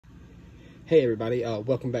Hey everybody,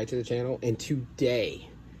 welcome back to the channel, and today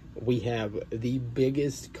we have the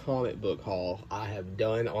biggest comic book haul I have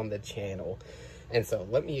done on the channel. And so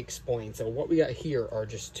let me explain. So what we got here are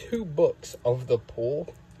just two books of the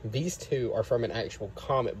pool. These two are from an actual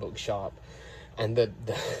comic book shop, and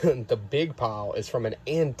the big pile is from an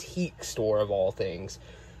antique store of all things.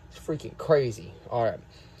 It's freaking crazy. All right.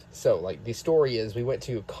 So, like, the story is we went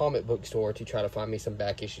to a comic book store to try to find me some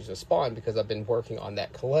back issues of Spawn because I've been working on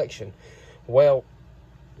that collection. Well,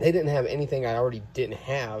 they didn't have anything I already didn't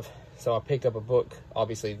have, so I picked up a book.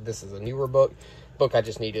 Obviously, this is a newer book I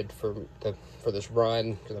just needed for this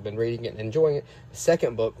run because I've been reading it and enjoying it. The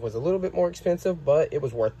second book was a little bit more expensive, but it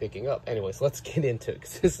was worth picking up. Anyways, let's get into it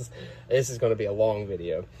because this is going to be a long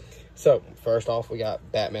video. So, first off, we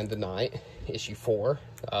got Batman the Knight, issue 4.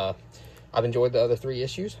 I've enjoyed the other 3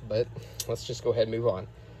 issues, but let's just go ahead and move on.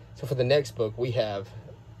 So for the next book, we have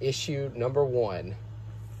issue number 1,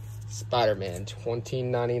 Spider-Man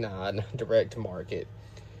 2099, direct to market.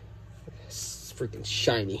 It's freaking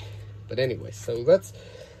shiny. But anyway, so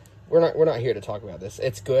we're not here to talk about this.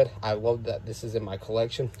 It's good. I love that this is in my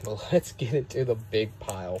collection, but let's get into the big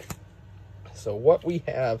pile. So what we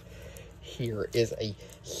have here is a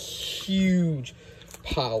huge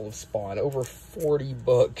pile of Spawn, over 40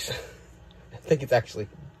 books. I think it's actually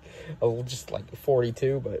just like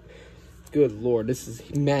 42, but good lord, this is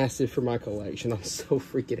massive for my collection. I'm so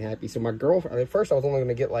freaking happy. So my girlfriend, at first I was only going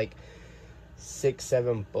to get like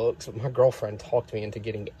 6-7 books, but my girlfriend talked me into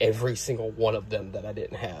getting every single one of them that I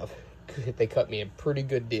didn't have. They cut me a pretty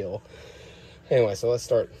good deal. Anyway, so let's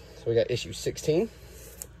start. So we got issue 16,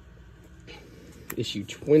 issue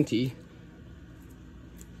 20,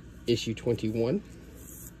 issue 21,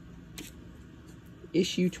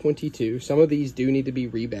 issue 22. Some of these do need to be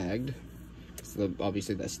rebagged. So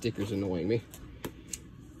obviously that sticker's annoying me.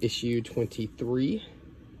 Issue 23.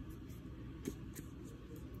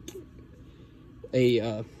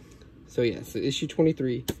 So issue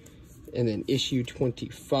 23, and then issue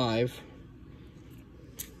 25,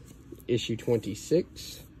 issue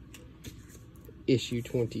 26, issue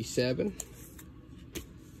 27,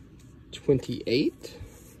 28,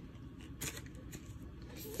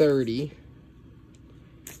 30,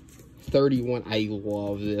 31. I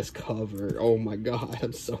love this cover. Oh my god,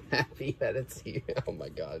 I'm so happy that it's here. Oh my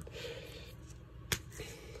god.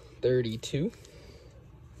 32,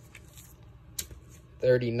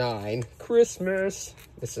 39, Christmas.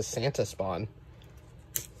 This is Santa Spawn.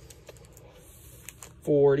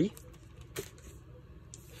 40,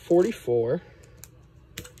 44,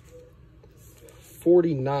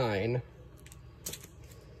 49,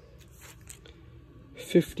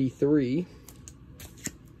 53,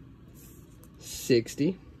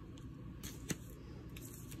 60,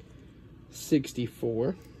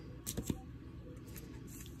 64,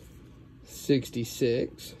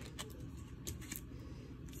 66,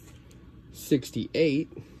 68,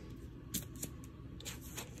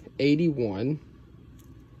 81,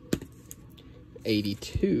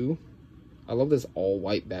 82. I love this all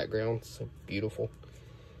white background, it's so beautiful.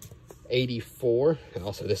 84, and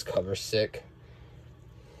also this cover's sick.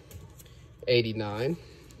 89,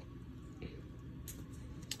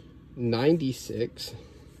 96,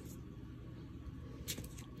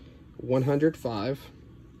 105,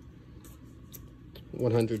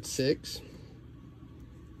 106,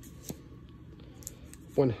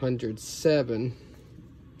 107,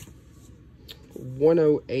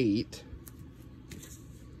 108,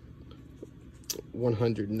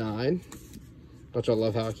 109. Don't y'all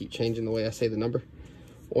love how I keep changing the way I say the number?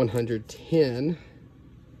 110,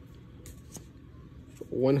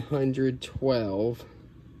 112,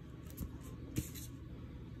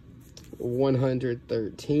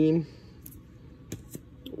 113,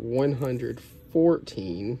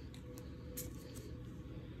 114,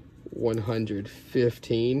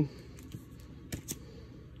 115,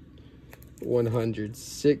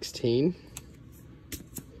 116,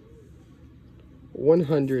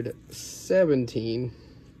 117,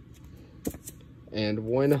 and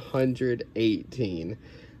 118.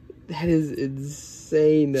 That is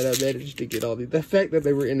insane that I managed to get all these. The fact that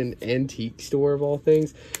they were in an antique store of all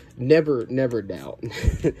things, never doubt.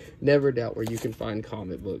 Never doubt where you can find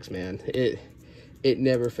comic books, man. It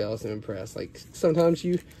never fails to impress. Like, sometimes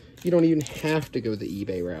you don't even have to go the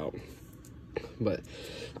eBay route. But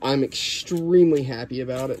I'm extremely happy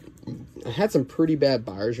about it. I had some pretty bad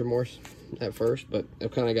buyer's remorse at first, but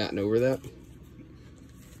I've kind of gotten over that.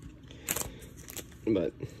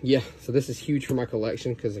 But yeah, so this is huge for my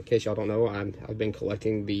collection because, in case y'all don't know, I've been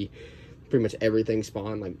collecting pretty much everything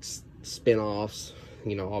Spawn, like spin-offs,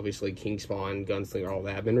 you know, obviously King Spawn, Gunslinger, all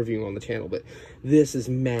that. I've been reviewing on the channel, but this is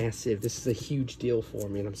massive. This is a huge deal for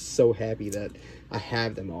me, and I'm so happy that I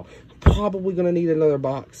have them all. Probably going to need another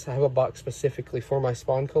box. I have a box specifically for my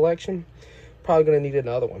Spawn collection. Probably going to need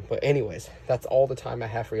another one. But anyways, that's all the time I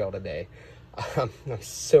have for y'all today. I'm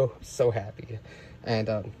so happy.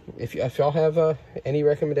 And if y'all have any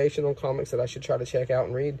recommendation on comics that I should try to check out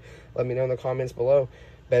and read, let me know in the comments below.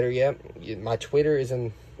 Better yet, my Twitter is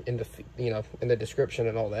in the, you know, in the description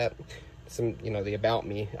and all that. Some, you know, the about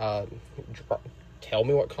me. Tell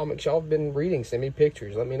me what comics y'all have been reading. Send me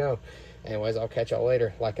pictures. Let me know. Anyways, I'll catch y'all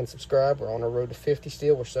later. Like and subscribe. We're on our road to 50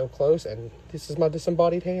 still. We're so close. And this is my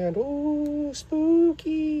disembodied hand. Ooh,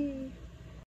 spooky.